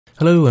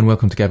Hello and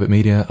welcome to Gabbit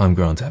Media, I'm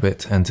Grant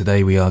Abbott, and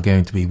today we are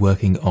going to be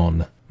working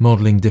on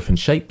modelling different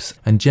shapes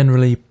and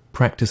generally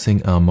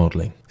practicing our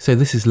modelling. So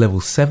this is level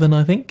 7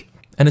 I think,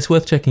 and it's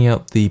worth checking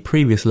out the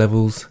previous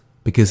levels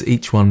because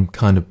each one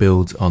kind of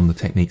builds on the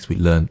techniques we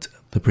learnt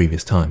the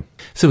previous time.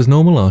 So as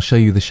normal, I'll show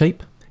you the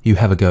shape, you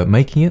have a go at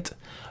making it,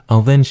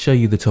 I'll then show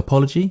you the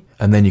topology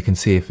and then you can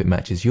see if it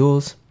matches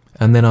yours,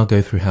 and then I'll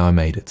go through how I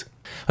made it.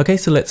 Okay,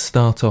 so let's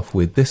start off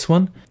with this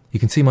one. You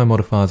can see my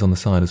modifiers on the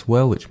side as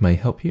well, which may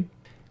help you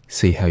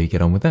see how you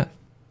get on with that.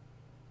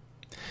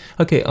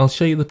 Okay, I'll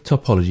show you the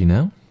topology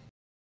now.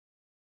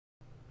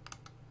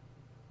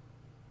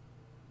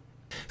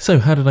 So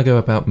how did I go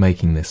about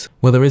making this?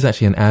 Well, there is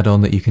actually an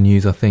add-on that you can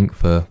use, I think,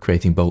 for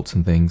creating bolts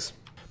and things,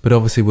 but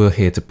obviously we're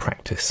here to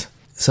practice.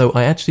 So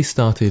I actually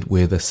started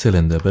with a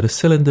cylinder, but a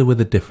cylinder with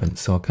a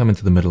difference. So I'll come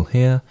into the middle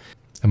here,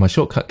 and my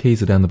shortcut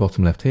keys are down the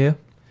bottom left here.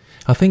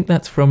 I think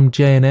that's from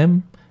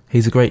J&M.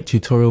 He's a great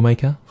tutorial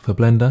maker for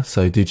Blender,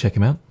 so do check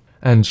him out.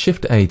 And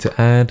Shift A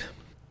to add,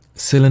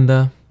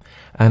 cylinder,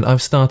 and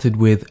I've started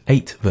with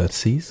 8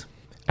 vertices,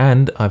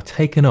 and I've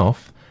taken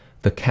off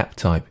the cap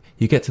type.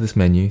 You get to this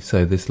menu,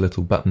 so this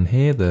little button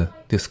here, the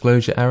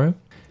disclosure arrow,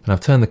 and I've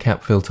turned the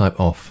cap fill type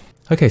off.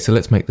 Okay, so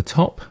let's make the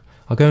top.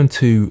 I'll go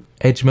into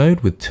edge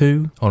mode with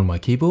 2 on my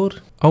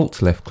keyboard,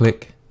 Alt left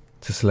click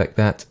to select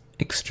that,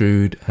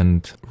 extrude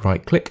and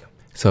right click.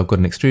 So I've got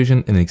an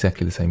extrusion in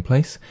exactly the same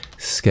place,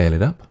 scale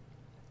it up,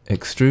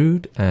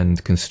 extrude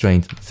and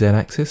constrain to the Z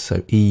axis,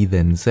 so E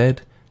then Z,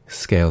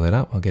 scale that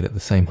up, I'll get it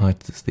the same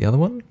height as the other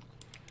one.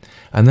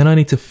 And then I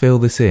need to fill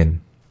this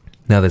in.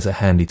 Now there's a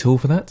handy tool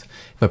for that.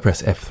 If I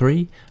press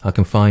F3, I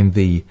can find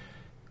the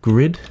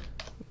grid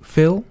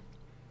fill,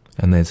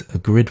 and there's a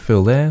grid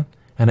fill there,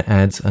 and it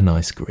adds a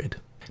nice grid.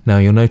 Now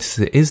you'll notice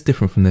it is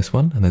different from this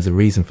one, and there's a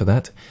reason for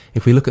that.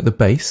 If we look at the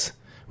base,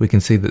 we can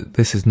see that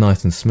this is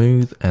nice and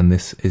smooth, and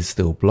this is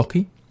still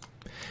blocky.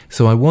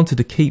 So I wanted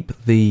to keep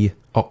the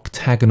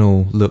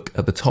octagonal look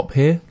at the top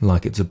here,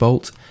 like it's a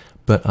bolt,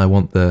 but I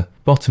want the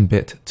bottom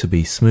bit to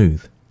be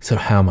smooth. So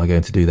how am I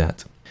going to do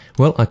that?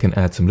 Well, I can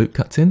add some loop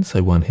cuts in,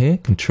 so one here,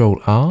 Control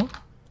R,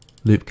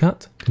 loop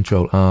cut,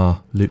 Control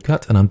R, loop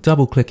cut, and I'm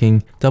double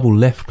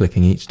left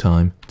clicking each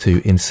time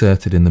to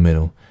insert it in the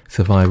middle.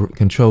 So if I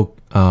Control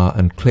R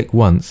and click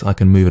once, I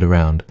can move it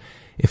around.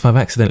 If I've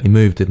accidentally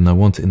moved it and I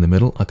want it in the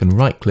middle, I can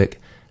right click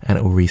and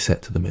it will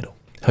reset to the middle.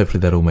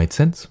 Hopefully that all made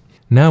sense.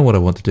 Now what I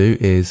want to do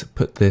is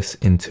put this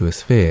into a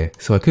sphere.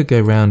 So I could go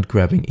around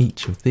grabbing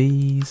each of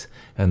these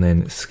and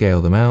then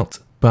scale them out,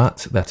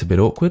 but that's a bit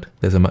awkward.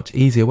 There's a much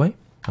easier way.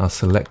 I'll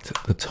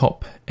select the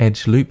top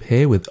edge loop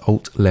here with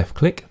Alt left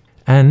click,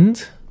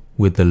 and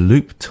with the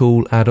loop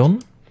tool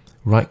add-on,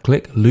 right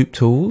click, loop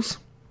tools,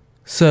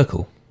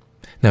 circle.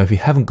 Now if you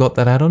haven't got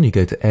that add-on, you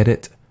go to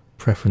Edit,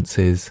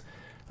 Preferences,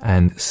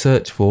 and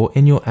search for,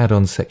 in your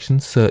add-on section,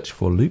 search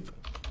for loop,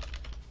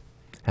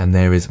 and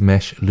there is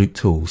Mesh Loop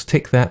Tools.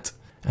 Tick that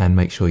and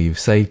make sure you've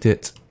saved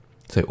it,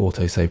 so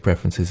auto save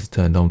preferences is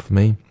turned on for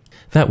me.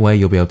 That way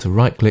you'll be able to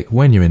right click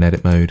when you're in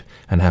edit mode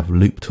and have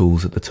loop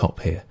tools at the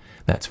top here.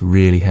 That's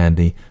really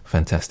handy,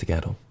 fantastic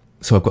add-on.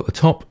 So I've got the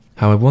top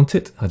how I want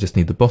it, I just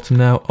need the bottom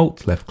now,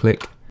 Alt left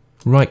click,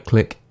 right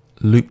click,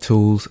 loop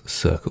tools,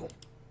 circle.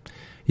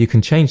 You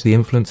can change the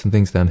influence and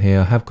things down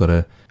here. I have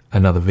got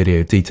another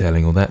video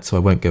detailing all that, so I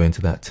won't go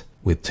into that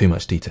with too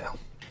much detail.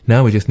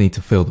 Now we just need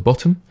to fill the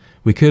bottom.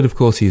 We could of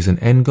course use an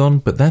n-gon,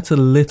 but that's a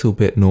little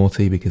bit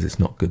naughty because it's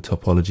not good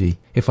topology.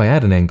 If I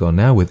add an n-gon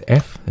now with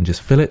F and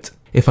just fill it,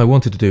 if I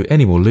wanted to do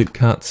any more loop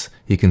cuts,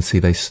 you can see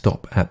they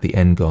stop at the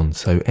n-gon,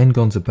 so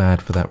n-gons are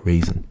bad for that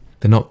reason.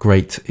 They're not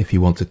great if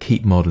you want to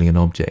keep modelling an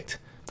object.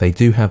 They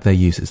do have their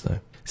uses though.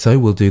 So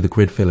we'll do the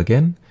grid fill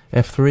again,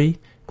 F3,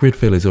 grid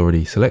fill is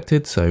already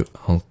selected, so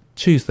I'll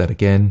choose that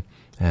again,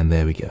 and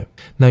there we go.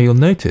 Now you'll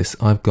notice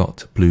I've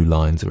got blue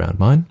lines around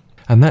mine,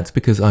 and that's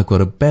because I've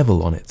got a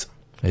bevel on it,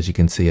 as you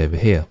can see over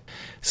here.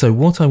 So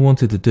what I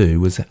wanted to do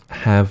was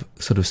have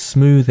sort of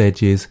smooth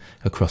edges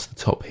across the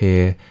top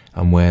here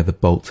and where the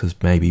bolt has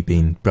maybe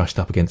been brushed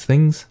up against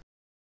things.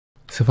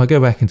 So if I go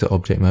back into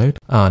object mode,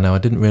 now I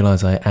didn't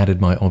realize I added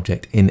my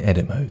object in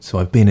edit mode. So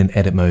I've been in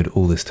edit mode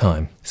all this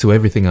time. So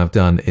everything I've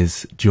done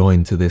is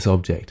joined to this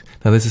object.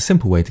 Now there's a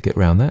simple way to get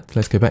around that.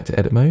 Let's go back to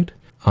edit mode.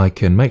 I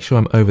can make sure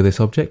I'm over this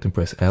object and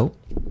press L,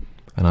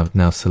 and I've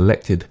now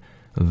selected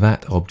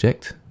that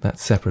object, that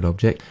separate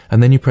object,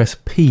 and then you press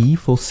P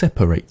for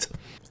separate,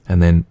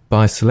 and then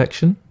by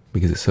selection,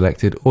 because it's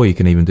selected, or you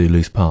can even do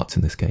loose parts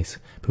in this case,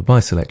 but by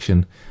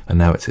selection, and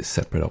now it's a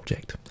separate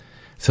object.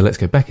 So let's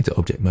go back into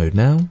object mode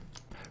now,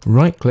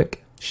 right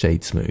click,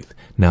 shade smooth.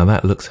 Now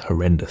that looks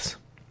horrendous.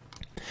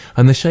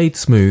 And the shade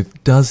smooth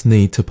does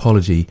need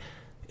topology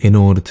in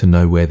order to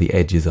know where the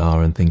edges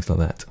are and things like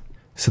that.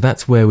 So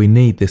that's where we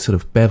need this sort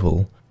of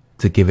bevel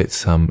to give it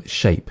some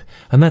shape.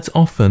 And that's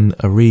often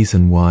a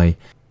reason why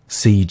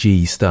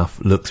CG stuff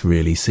looks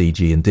really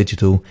CG and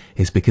digital,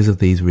 is because of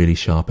these really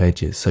sharp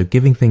edges. So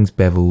giving things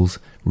bevels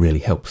really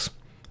helps.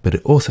 But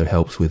it also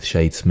helps with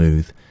shade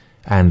smooth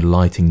and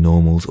lighting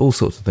normals, all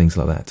sorts of things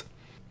like that.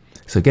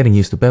 So getting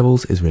used to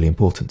bevels is really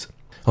important.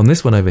 On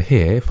this one over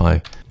here, if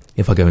I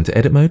go into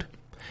edit mode,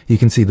 you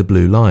can see the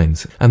blue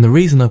lines. And the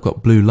reason I've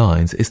got blue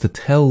lines is to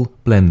tell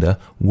Blender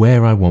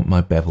where I want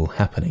my bevel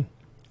happening.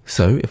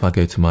 So if I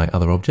go to my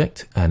other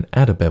object and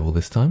add a bevel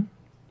this time,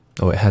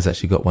 oh, it has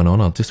actually got one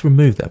on. I'll just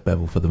remove that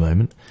bevel for the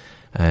moment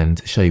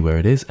and show you where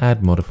it is.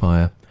 Add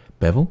modifier,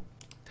 bevel.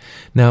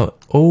 Now,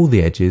 all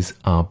the edges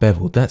are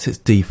beveled. That's its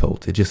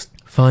default. It just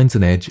finds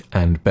an edge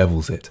and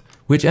bevels it,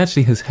 which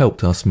actually has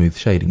helped our smooth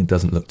shading. It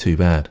doesn't look too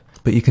bad.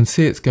 But you can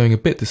see it's going a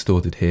bit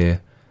distorted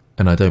here,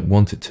 and I don't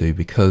want it to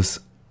because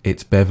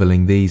it's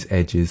beveling these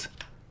edges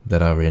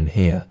that are in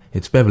here.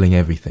 It's beveling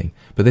everything,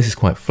 but this is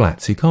quite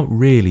flat, so you can't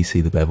really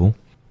see the bevel,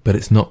 but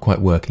it's not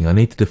quite working. I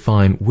need to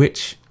define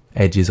which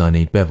edges I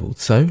need beveled.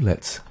 So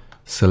let's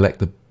select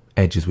the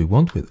edges we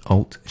want with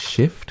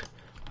Alt-Shift,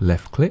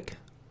 left-click,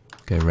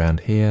 go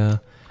around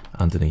here,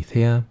 underneath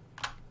here,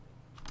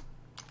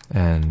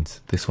 and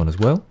this one as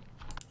well.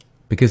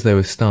 Because they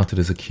were started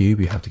as a cube,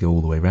 you have to go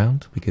all the way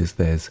around because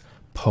there's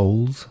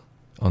poles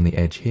on the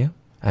edge here.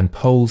 And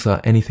poles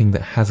are anything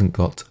that hasn't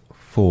got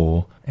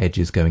 4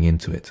 edges going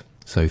into it.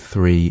 So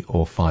 3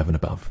 or 5 and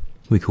above.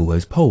 We call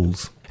those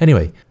poles.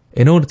 Anyway,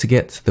 in order to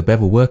get the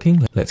bevel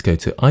working, let's go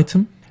to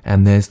Item,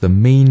 and there's the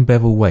mean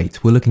bevel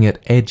weight. We're looking at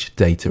edge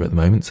data at the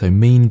moment, so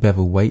mean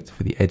bevel weight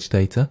for the edge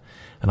data,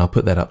 and I'll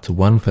put that up to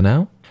 1 for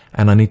now.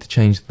 And I need to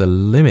change the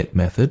limit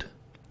method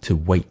to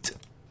weight.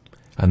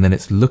 And then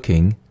it's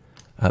looking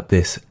at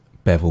this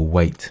bevel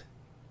weight.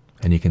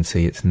 And you can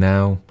see it's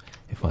now,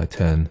 if I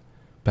turn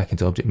back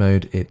into object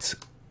mode, it's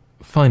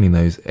finding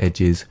those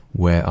edges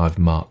where I've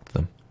marked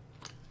them.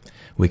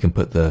 We can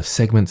put the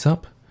segments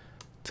up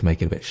to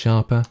make it a bit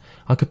sharper.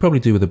 I could probably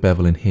do with a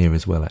bevel in here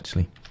as well,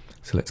 actually.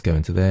 So let's go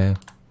into there,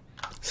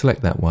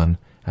 select that one,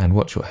 and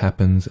watch what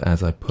happens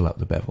as I pull up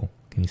the bevel.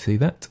 Can you see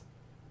that?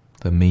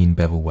 The mean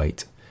bevel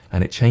weight.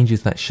 And it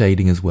changes that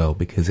shading as well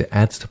because it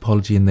adds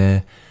topology in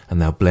there, and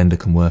now Blender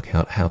can work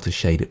out how to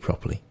shade it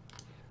properly.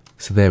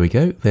 So there we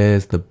go,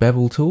 there's the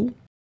bevel tool.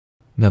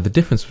 Now the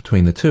difference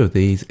between the two of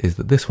these is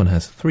that this one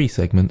has 3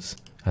 segments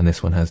and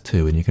this one has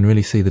 2, and you can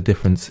really see the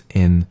difference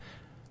in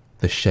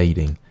the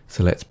shading.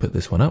 So let's put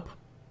this one up,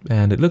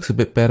 and it looks a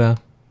bit better,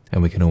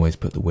 and we can always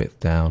put the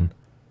width down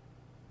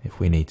if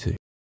we need to.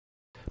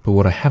 But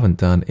what I haven't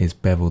done is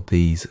bevel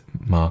these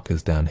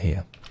markers down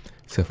here.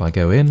 So if I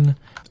go in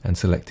and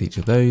select each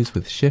of those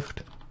with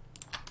Shift,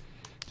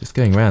 just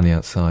going around the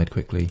outside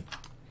quickly,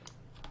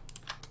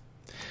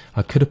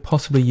 I could have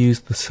possibly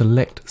used the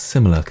Select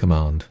Similar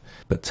command,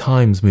 but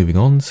time's moving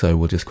on, so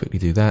we'll just quickly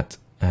do that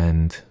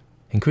and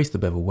increase the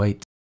bevel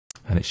weight,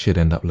 and it should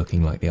end up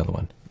looking like the other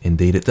one.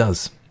 Indeed it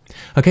does.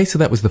 Okay, so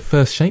that was the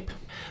first shape.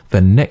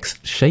 The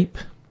next shape,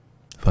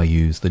 if I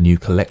use the new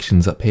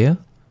collections up here,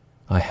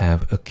 I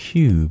have a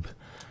cube,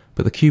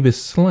 but the cube is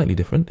slightly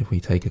different if we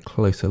take a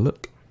closer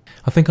look.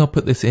 I think I'll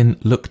put this in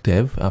Look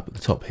Dev up at the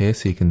top here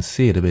so you can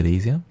see it a bit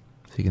easier,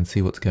 so you can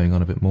see what's going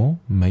on a bit more,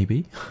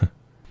 maybe.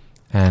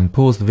 And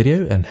pause the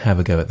video and have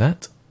a go at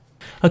that.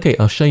 Okay,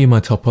 I'll show you my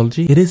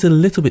topology. It is a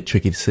little bit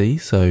tricky to see,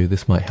 so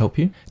this might help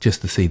you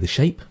just to see the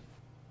shape.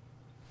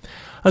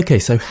 Okay,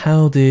 so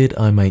how did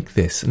I make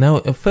this? Now,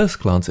 at first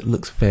glance, it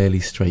looks fairly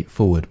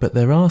straightforward, but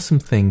there are some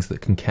things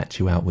that can catch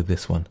you out with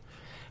this one,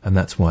 and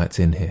that's why it's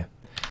in here.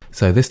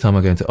 So this time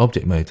I'll go into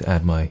object mode to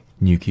add my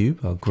new cube.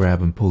 I'll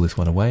grab and pull this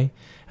one away,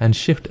 and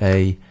Shift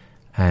A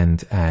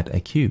and add a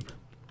cube.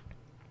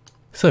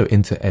 So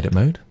into edit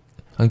mode,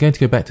 I'm going to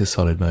go back to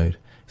solid mode,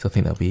 so I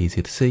think that'll be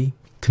easier to see.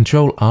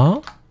 Control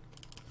R,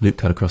 loop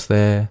cut across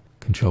there,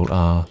 Control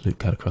R, loop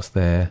cut across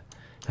there,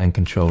 and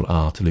Control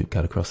R to loop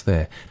cut across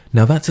there.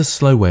 Now that's a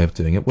slow way of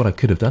doing it. What I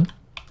could have done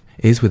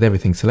is with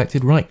everything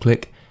selected, right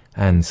click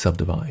and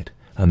subdivide,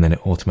 and then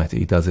it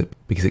automatically does it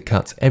because it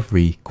cuts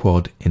every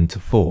quad into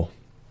 4.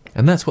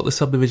 And that's what the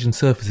subdivision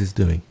surface is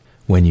doing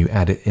when you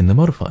add it in the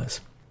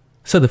modifiers.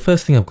 So the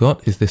first thing I've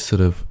got is this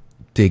sort of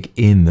dig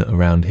in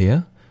around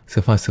here. So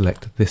if I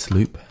select this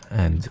loop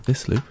and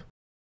this loop,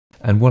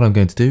 and what I'm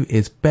going to do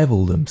is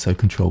bevel them. So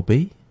Control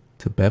B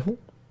to bevel,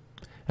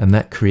 and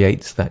that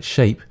creates that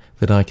shape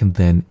that I can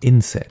then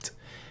inset.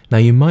 Now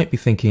you might be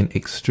thinking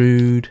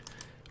extrude,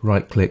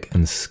 right click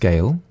and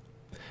scale,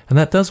 and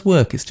that does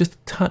work. It's just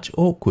a touch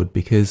awkward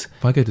because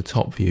if I go to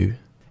top view,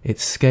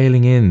 it's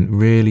scaling in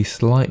really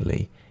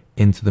slightly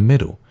into the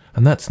middle,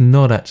 and that's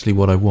not actually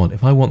what I want.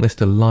 If I want this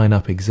to line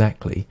up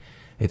exactly,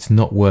 it's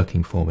not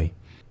working for me.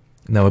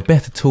 Now a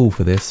better tool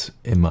for this,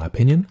 in my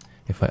opinion,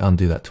 if I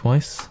undo that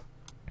twice,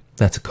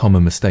 that's a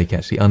common mistake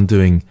actually,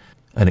 undoing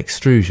an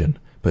extrusion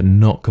but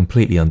not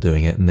completely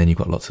undoing it, and then you've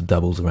got lots of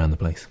doubles around the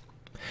place.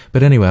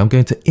 But anyway, I'm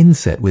going to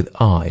inset with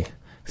I.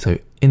 So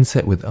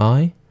inset with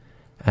I,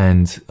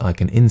 and I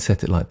can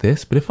inset it like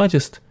this, but if I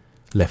just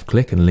left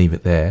click and leave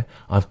it there,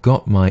 I've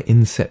got my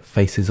inset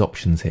faces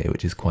options here,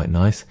 which is quite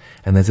nice,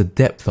 and there's a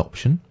depth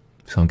option,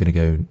 so I'm going to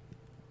go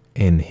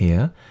in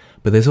here,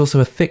 but there's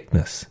also a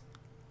thickness,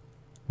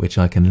 which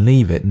I can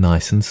leave it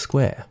nice and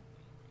square.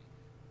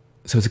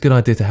 So it's a good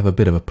idea to have a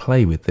bit of a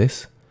play with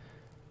this.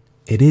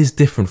 It is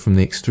different from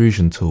the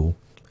extrusion tool,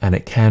 and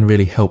it can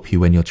really help you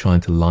when you're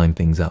trying to line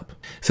things up.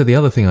 So the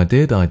other thing I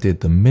did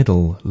the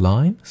middle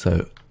line,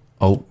 so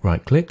Alt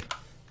right click,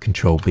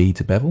 Control B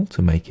to bevel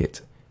to make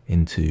it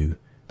into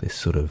this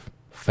sort of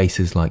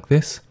faces like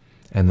this,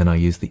 and then I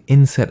use the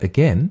inset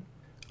again.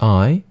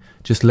 I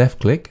just left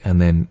click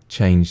and then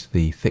change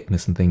the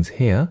thickness and things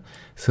here.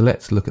 So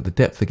let's look at the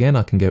depth again.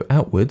 I can go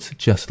outwards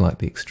just like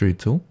the extrude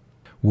tool.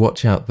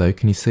 Watch out though,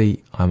 can you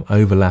see I'm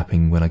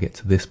overlapping when I get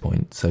to this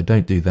point? So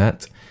don't do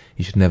that.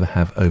 You should never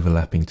have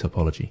overlapping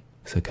topology.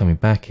 So coming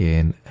back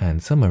in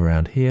and somewhere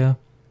around here,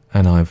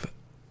 and I've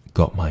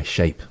got my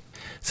shape.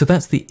 So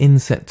that's the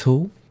inset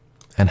tool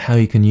and how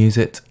you can use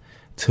it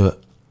to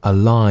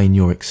align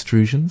your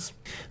extrusions.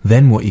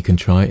 Then what you can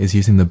try is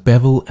using the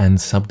bevel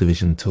and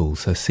subdivision tool.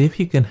 So see if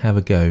you can have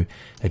a go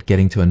at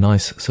getting to a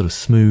nice sort of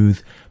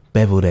smooth,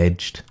 beveled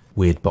edged,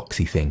 weird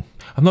boxy thing.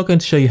 I'm not going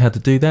to show you how to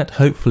do that.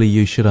 Hopefully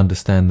you should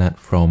understand that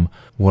from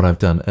what I've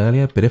done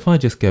earlier. But if I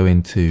just go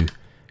into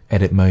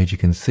edit mode, you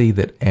can see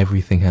that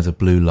everything has a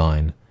blue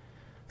line.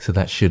 So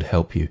that should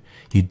help you.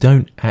 You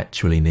don't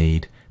actually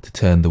need to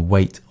turn the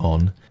weight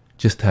on,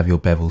 just have your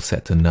bevel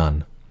set to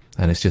none.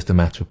 And it's just a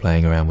matter of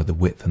playing around with the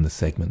width and the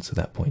segments at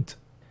that point.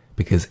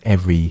 Because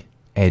every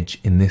edge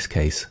in this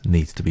case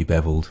needs to be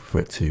beveled for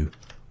it to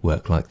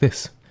work like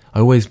this. I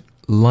always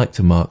like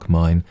to mark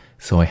mine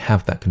so I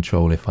have that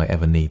control if I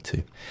ever need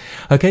to.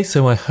 Okay,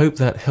 so I hope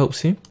that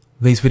helps you.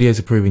 These videos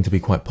are proving to be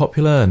quite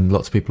popular and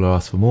lots of people are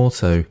asked for more,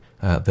 so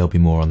there'll be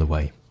more on the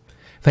way.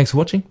 Thanks for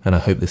watching, and I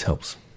hope this helps.